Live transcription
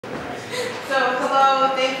So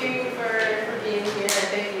hello, thank you for being here, and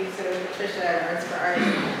thank you to Patricia at Arts for Art.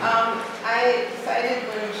 I decided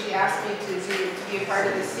when she asked me to be a part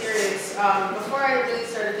of this series, before I really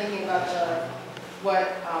started thinking about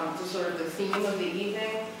the sort of the theme of the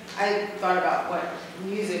evening, I thought about what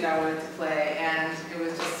music I wanted to play, and it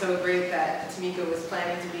was just so great that Tomeka was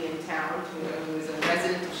planning to be in town. Who was a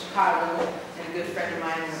resident of Chicago and a good friend of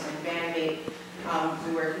mine and bandmate.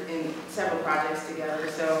 We worked in several projects together,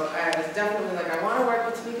 so I was definitely like, I want to work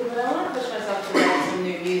with Tomeka, but I want to push myself to write some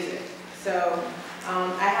new music. So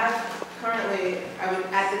I have currently,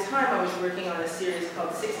 at the time I was working on a series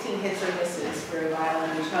called 16 Hits or Misses for Violin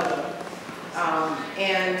and Cello.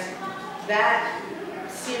 And that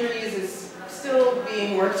series is still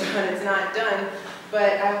being worked on, it's not done,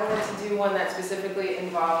 but I wanted to do one that specifically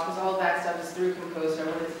involved, because all of that stuff is through composer,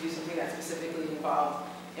 I wanted to do something that specifically involved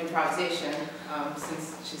improvisation,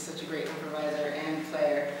 since she's such a great improviser and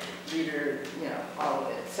player, reader, you know, all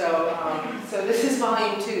of it. So, so this is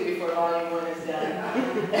volume 2 before volume 1 is done.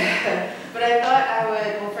 But I thought I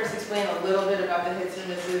would, well, first explain a little bit about the hits and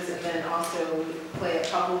misses, and then also play a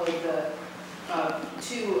couple of the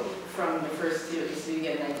 2 from the first series, so you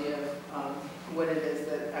get an idea of what it is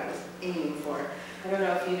that I was aiming for. I don't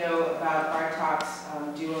know if you know about Bartok's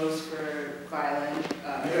duos for violin,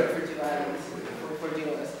 for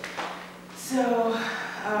duos. So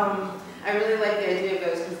I really like the idea of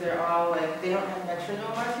those because they're all like, they don't have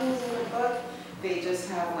metronome markings in the book. They just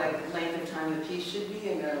have like the length of time the piece should be,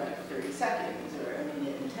 and they're like 30 seconds or a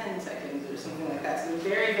minute and 10 seconds or something like that. So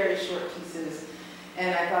they're very, very short pieces.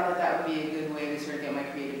 And I thought that that would be a good way to sort of get my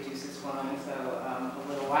creative juices flowing. So a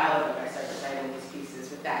little while ago, I started writing these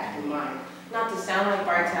pieces with that in mind. Not to sound like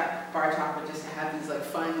Bartok, but just to have these like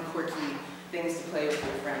fun, quirky things to play with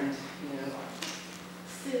your friend, you know.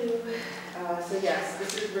 So yes,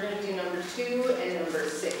 we're going to do number 2 and number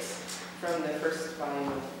 6 from the first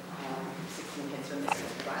volume of 16 Hits or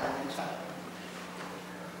Misses for Violin and Cello.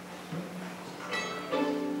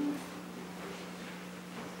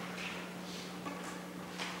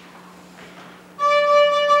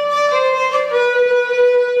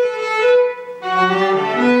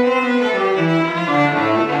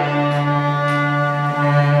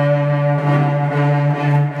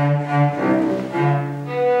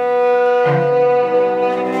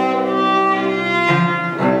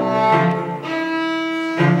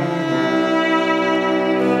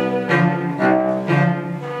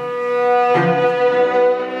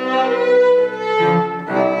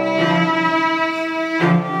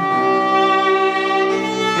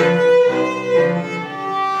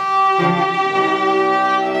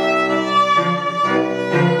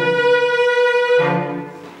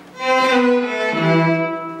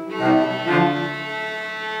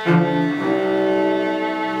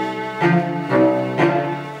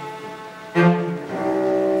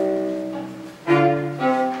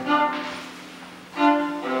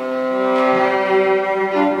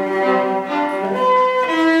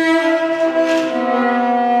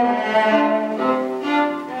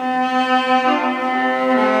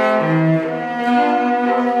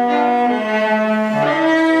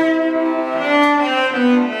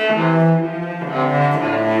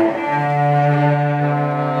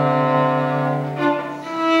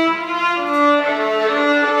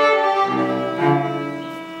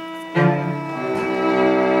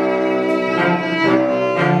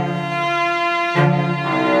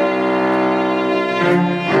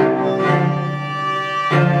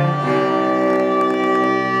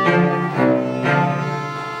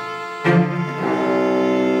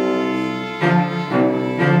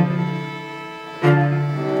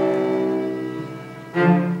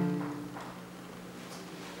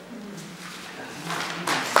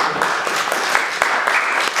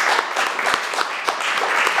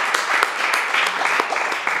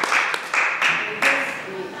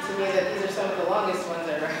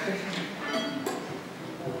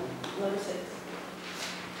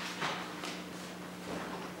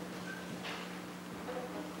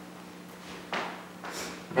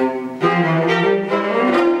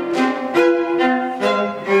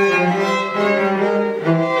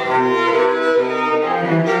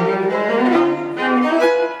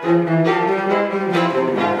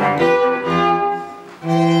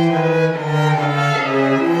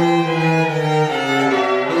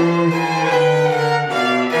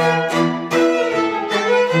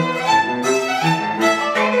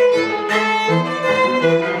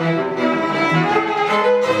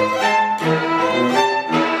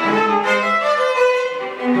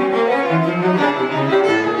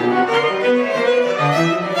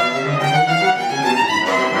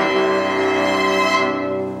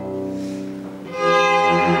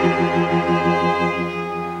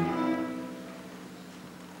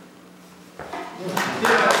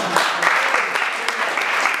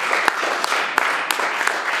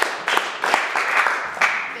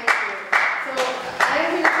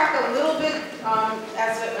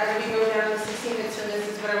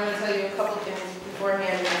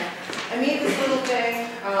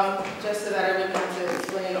 just so that I wouldn't have to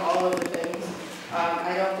explain all of the things.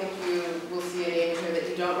 I don't think you will see a name here that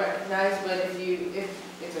you don't recognize, but if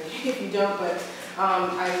it's okay if you don't, but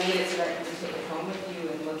I made it so that you can take it home with you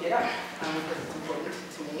and look it up, because it's important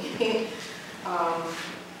to me.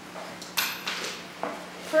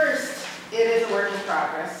 First, it is a work in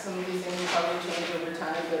progress. Some of these things will probably change over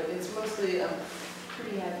time, but it's mostly, I'm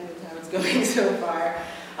pretty happy with how it's going so far.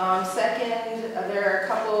 Second, there are a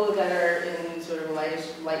couple that are in sort of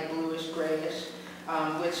light bluish, grayish,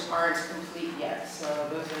 which aren't complete yet. So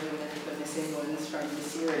those are the missing ones from the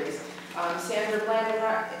series. Sandra Bland, I'm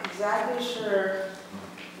not exactly sure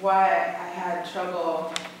why I had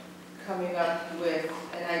trouble coming up with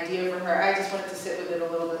an idea for her. I just wanted to sit with it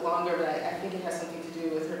a little bit longer, but I think it has something to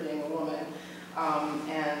do with her being a woman.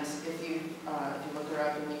 And if you look her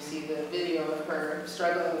up and you see the video of her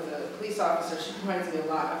struggling with a police officer, she reminds me a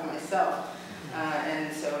lot of myself.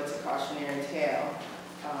 And so it's a cautionary tale.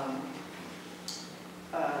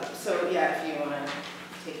 So yeah, if you want to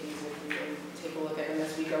take these with you and take a look at them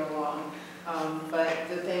as we go along. But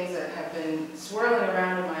the things that have been swirling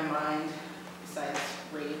around in my mind, besides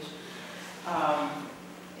rage,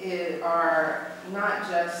 are not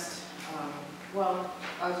just, well,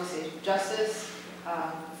 I'll just say justice,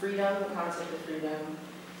 freedom, the concept of freedom,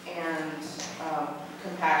 and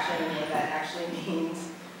compassion, and what that actually means,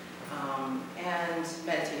 and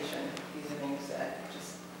meditation. These are things that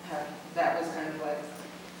just have, that was kind of like,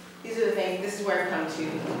 these are the things, this is where I've come to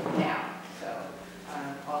now. So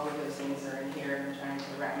all of those things are in here, and I'm trying to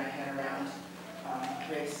wrap my head around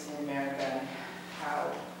race in America and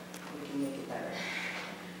how we can make it better.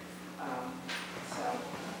 So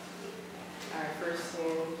our first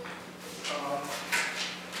thing is called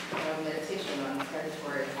meditation on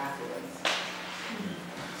predatory affluence.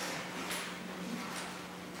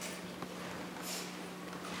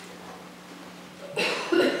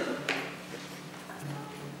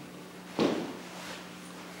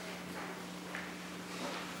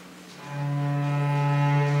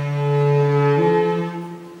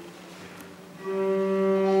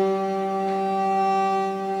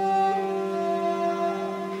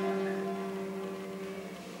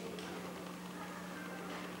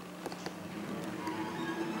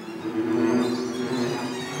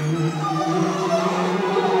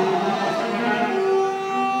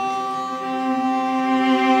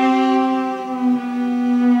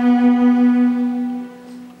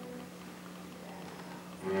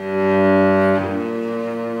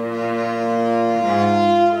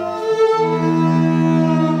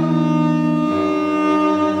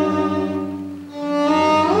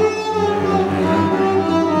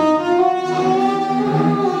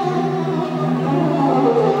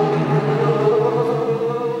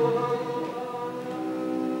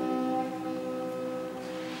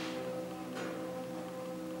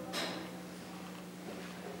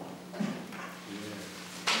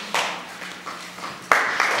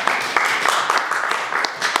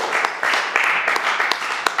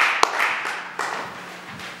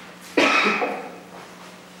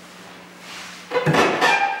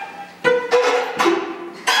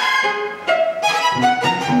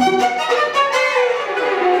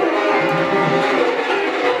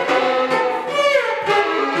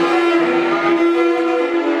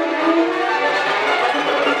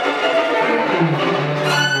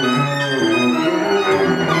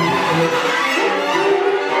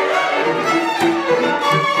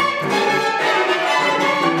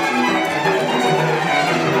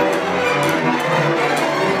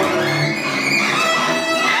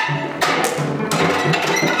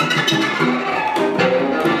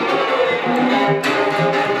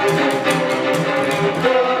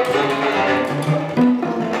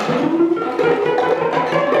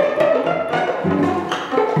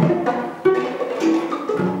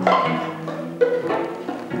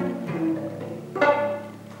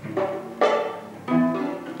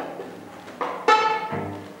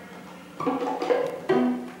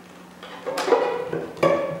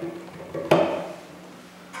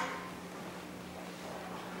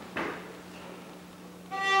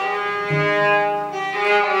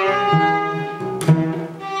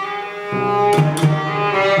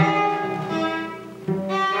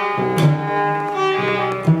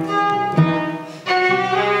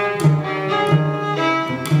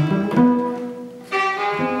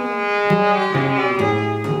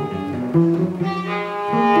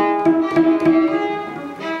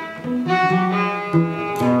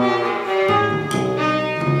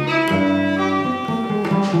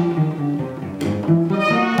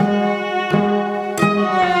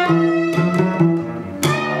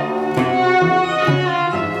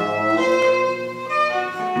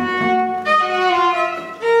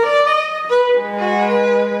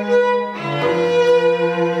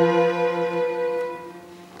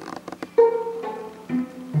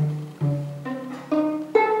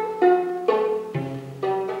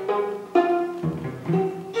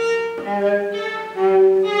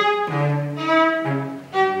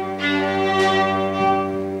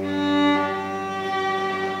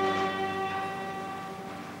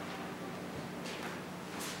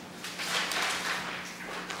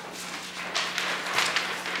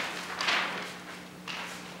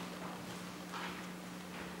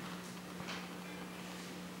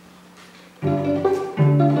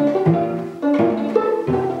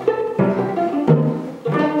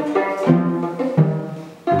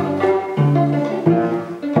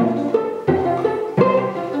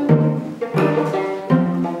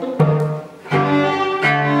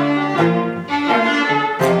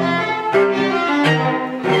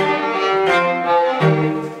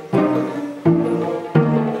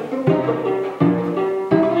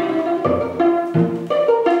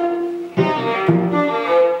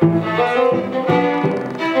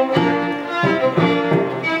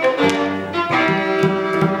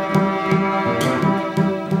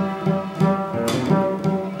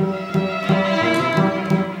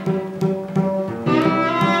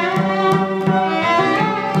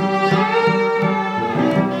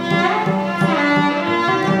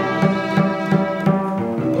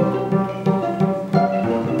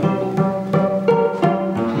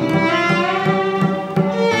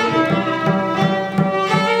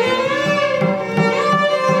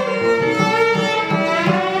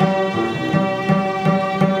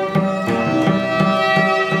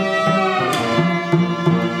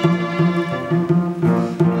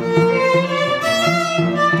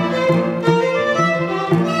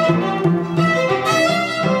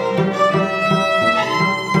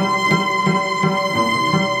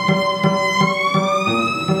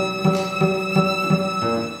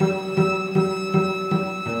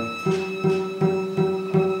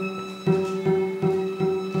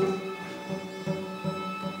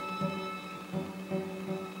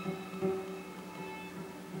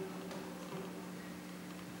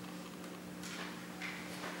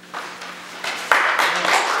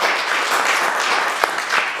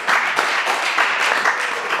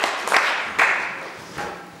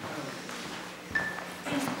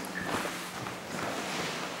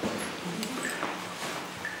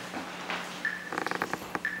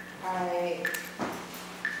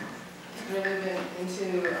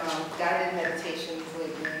 guided meditations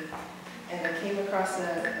lately, and I came across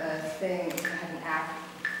a thing, I had an app,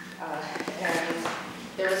 and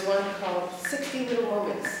there was one called 60 Little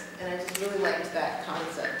Moments, and I just really liked that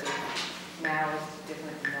concept of now is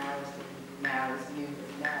different, now is different, now is new,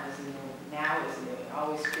 now is new, now is new,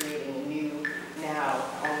 always creating a new now,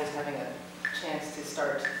 always having a chance to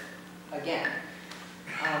start again.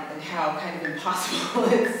 And how kind of impossible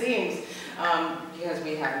it seems because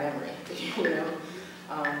we have memory, you know.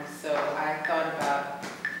 So I thought about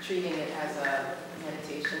treating it as a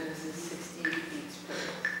meditation. This is 60 beats per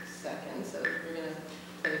second, so we're going to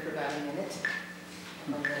play for about a minute.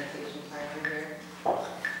 My meditation timer here.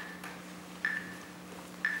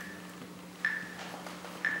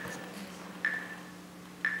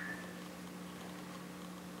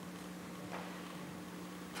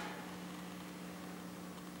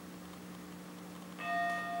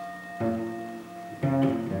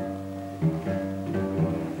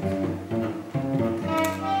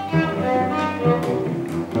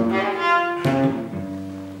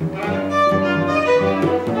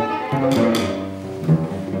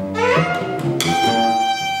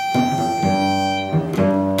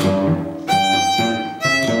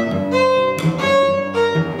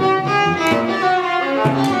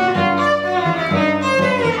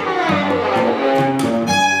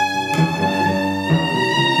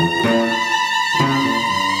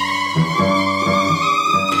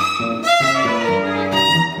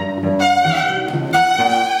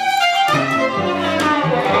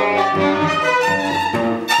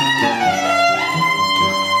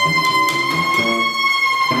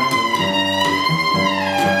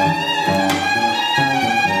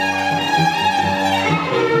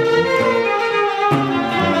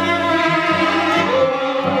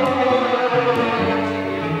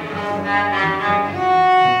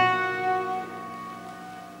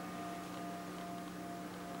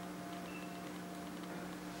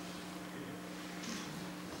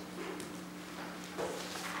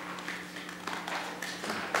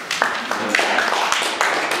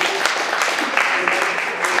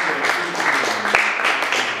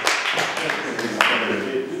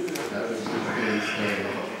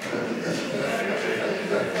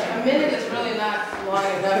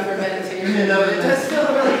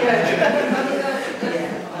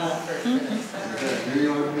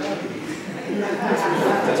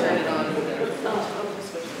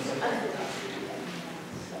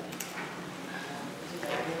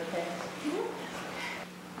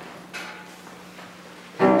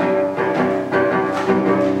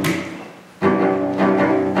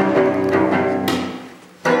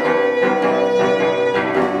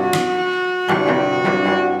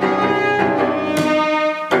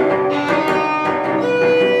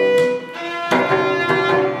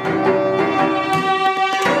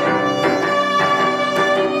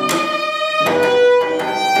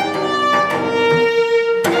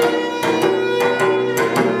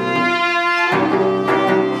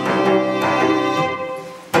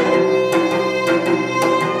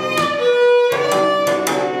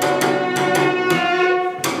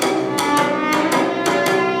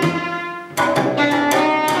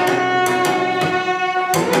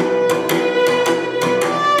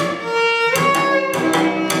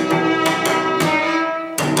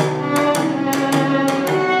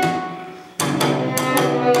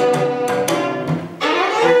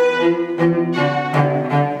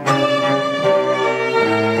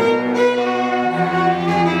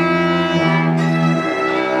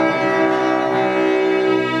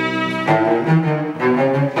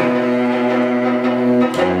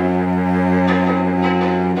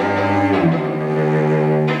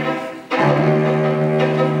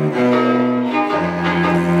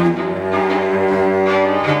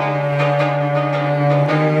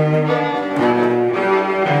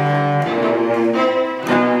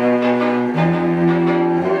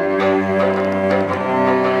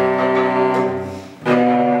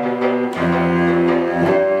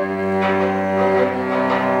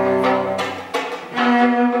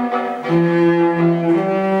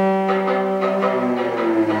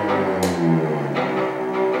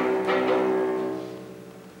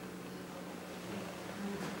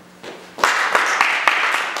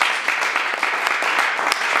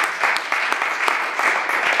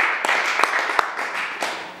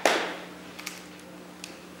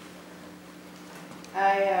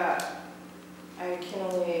 I can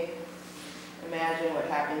only imagine what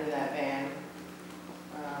happened in that van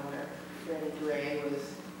where Freddie Gray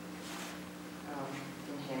was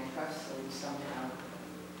in handcuffs and somehow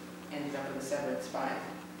ended up with a severed spine.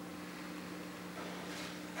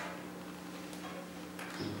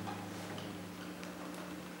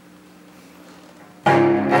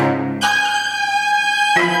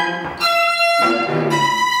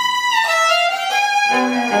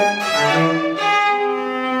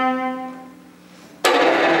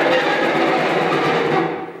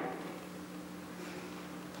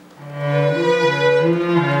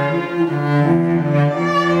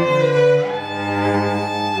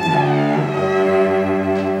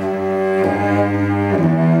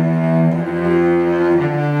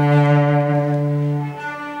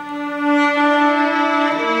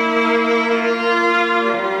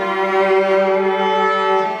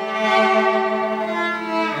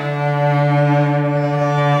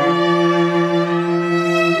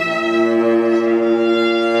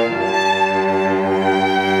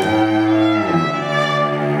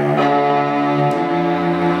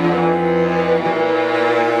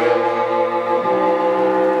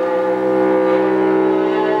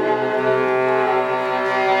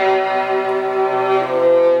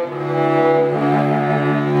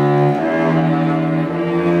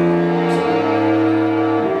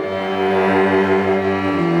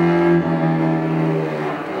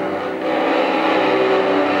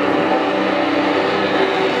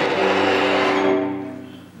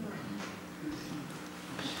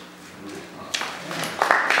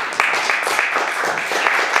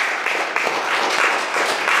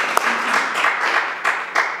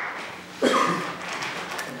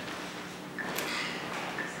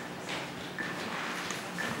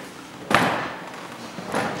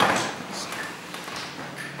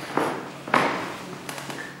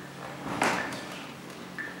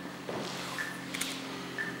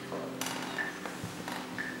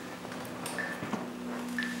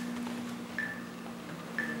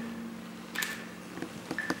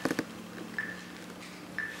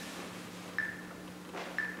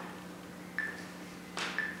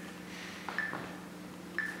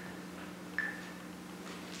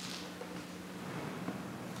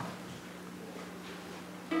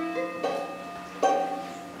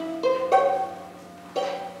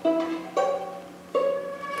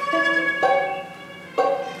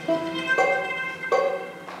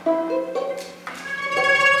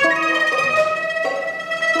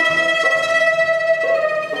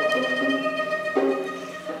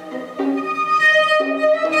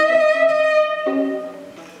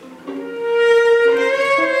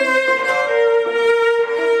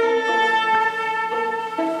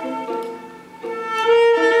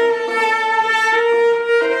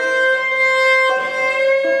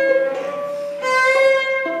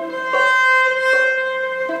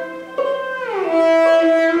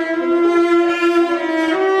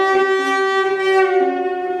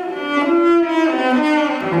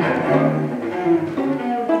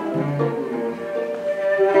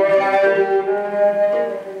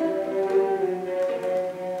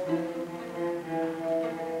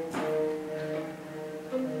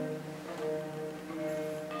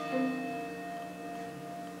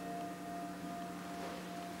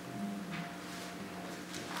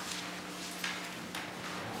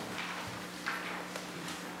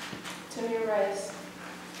 rice.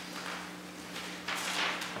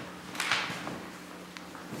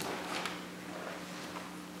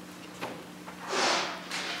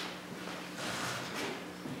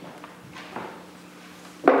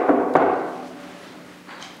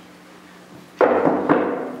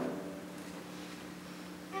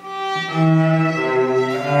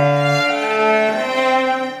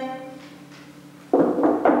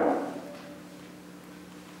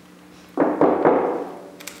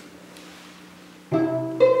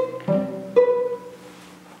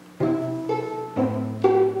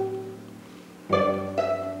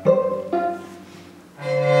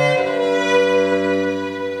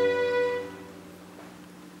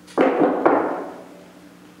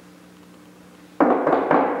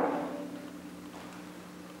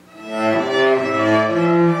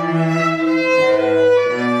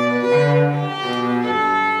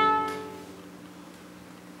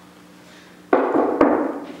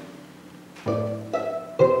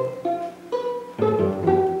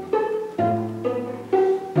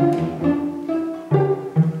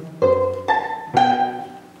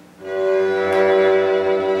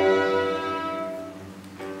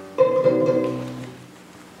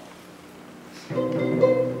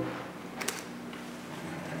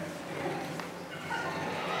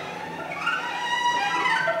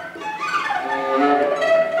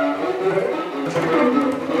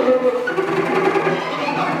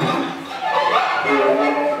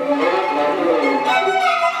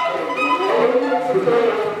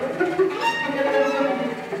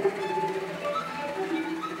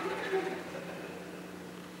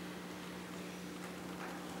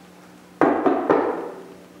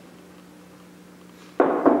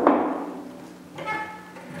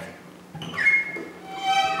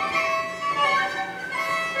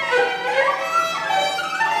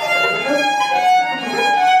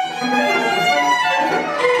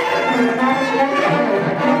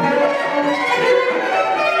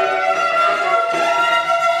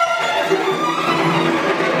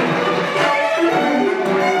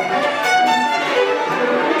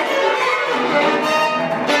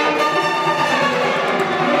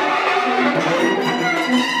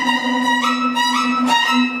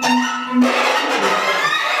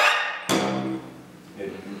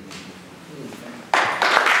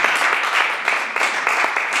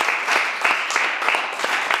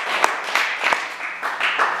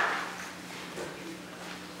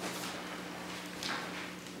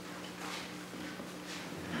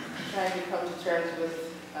 Trying to come to terms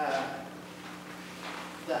with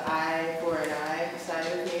the I for an I side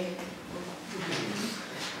of me.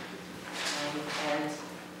 And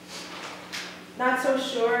not so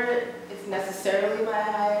sure it's necessarily my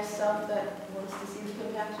higher self that wants to see the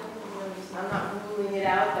compassion. You know, I'm not ruling it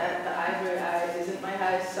out that the I for an I isn't my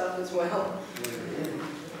highest self as well.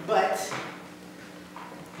 But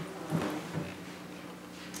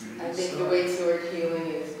I think the way toward healing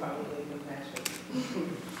is probably compassion.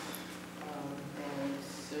 And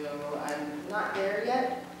so I'm not there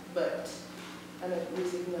yet, but I'm at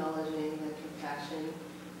least acknowledging that compassion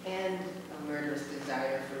and a murderous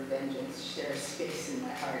desire for vengeance share space in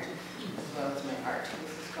my heart as well as my art.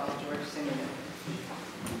 This is called George Zimmerman.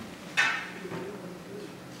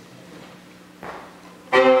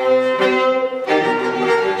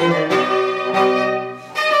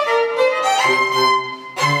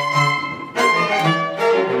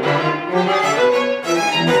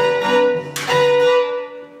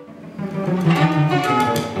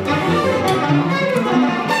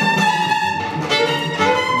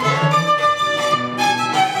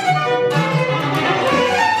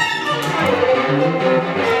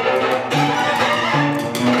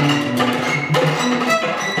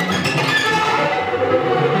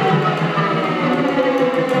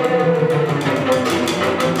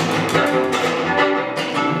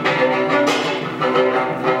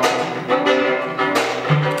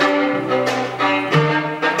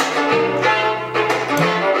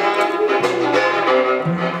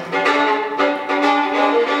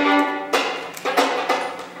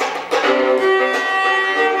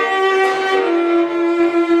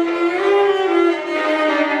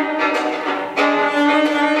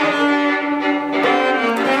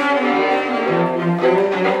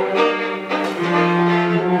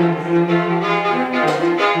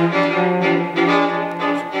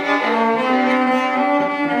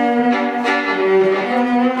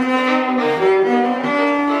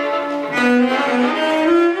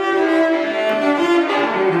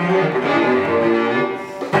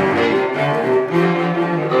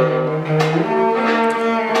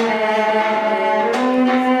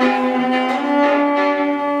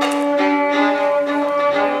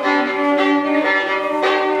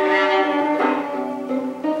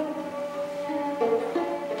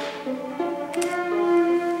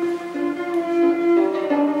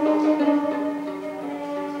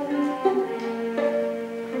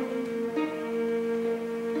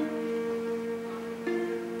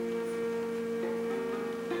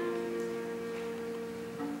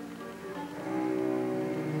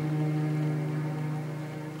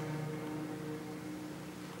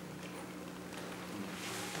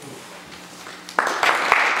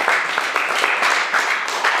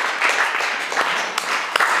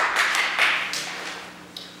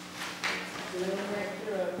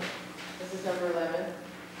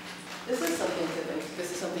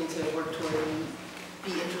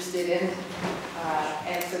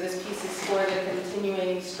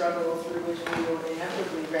 struggle through which we will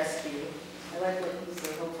inevitably rescue, I like what he's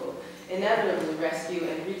so hopeful, inevitably rescue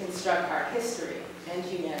and reconstruct our history and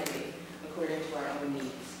humanity according to our own needs.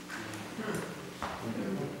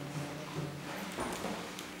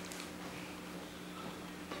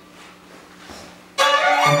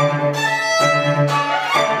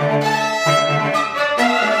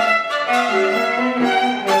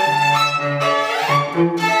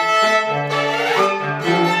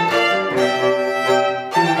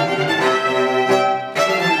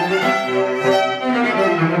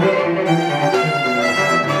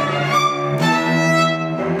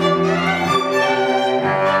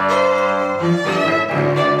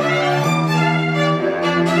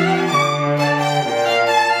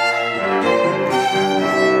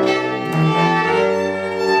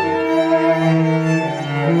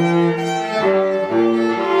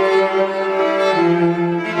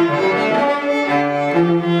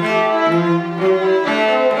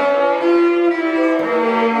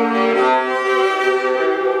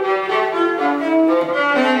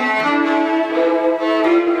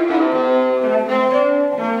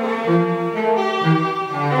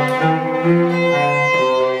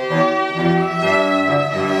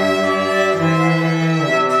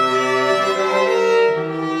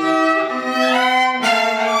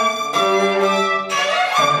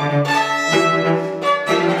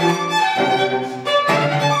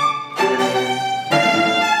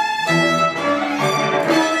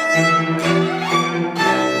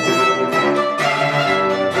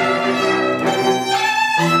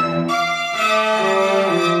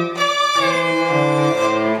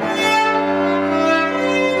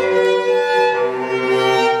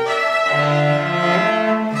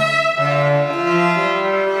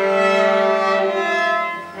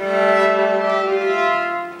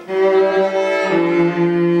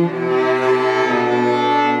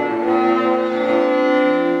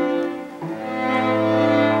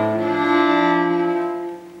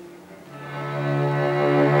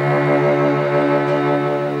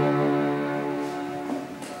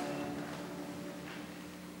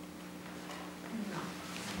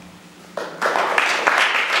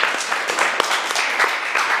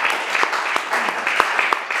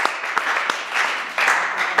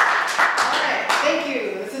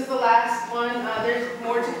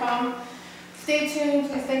 Stay tuned,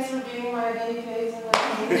 please. Thanks for being my guinea pigs. And thank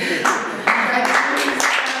you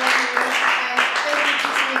to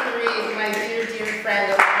Tomeka Reid, my dear, dear friend.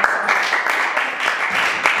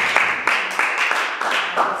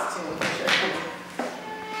 Let's tune for sure.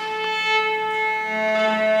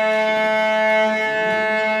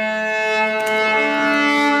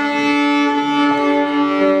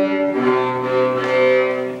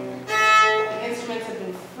 The instruments have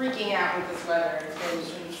been freaking out with this weather. It's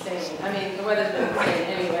been insane. I mean, the weather's been insane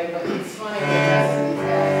anyway, but it's funny when it does to these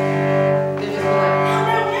guys. They're just going,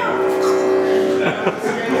 no.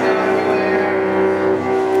 Strings out everywhere.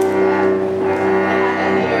 I had a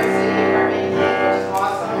New York City apartment heat, which is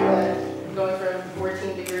awesome, but going from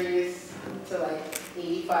 14 degrees to like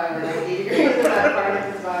 85 or 90 degrees in that apartment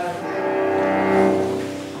is wild.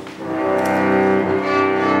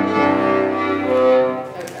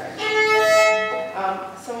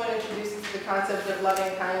 Concept of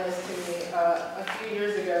loving kindness to me a few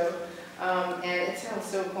years ago, and it sounds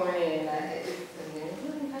so corny, and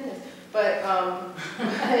loving kindness, but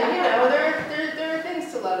you know, there are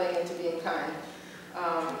things to loving and to being kind,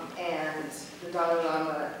 and the Dalai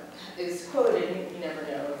Lama is quoted. You never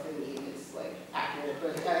know if the meme is like accurate,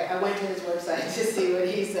 but I went to his website to see what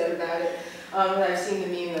he said about it, and I've seen the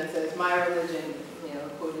meme that says, "My religion," you know,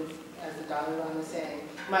 quoted as the Dalai Lama saying,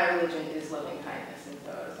 "My religion is loving kindness," and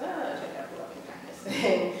so I was, check out the loving kindness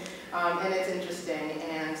thing, and it's interesting,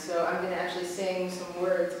 and so I'm going to actually sing some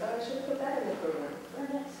words. Oh, I should have put that in the program. Very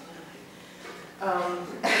nice.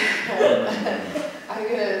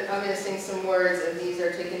 I'm gonna sing some words, and these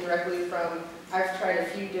are taken directly from. I've tried a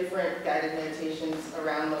few different guided meditations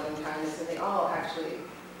around loving kindness, and they all actually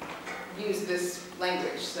use this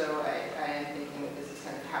language. So I am thinking that this is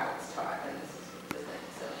kind of how it's taught, and this is the thing.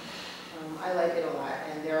 So I like it a lot,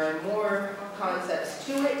 and there are more concepts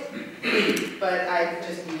to it, but I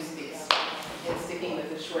just use these in sticking with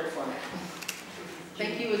the short format.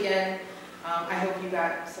 Thank you again. I hope you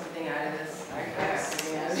got something out of this. I got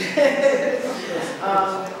something out of it.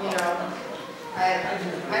 You know, I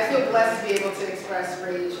feel blessed to be able to express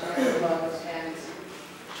rage and love and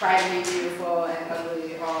try to be beautiful and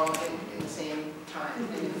ugly all in the same time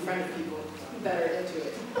and in front of people that are into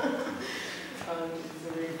it. It's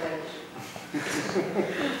a revenge.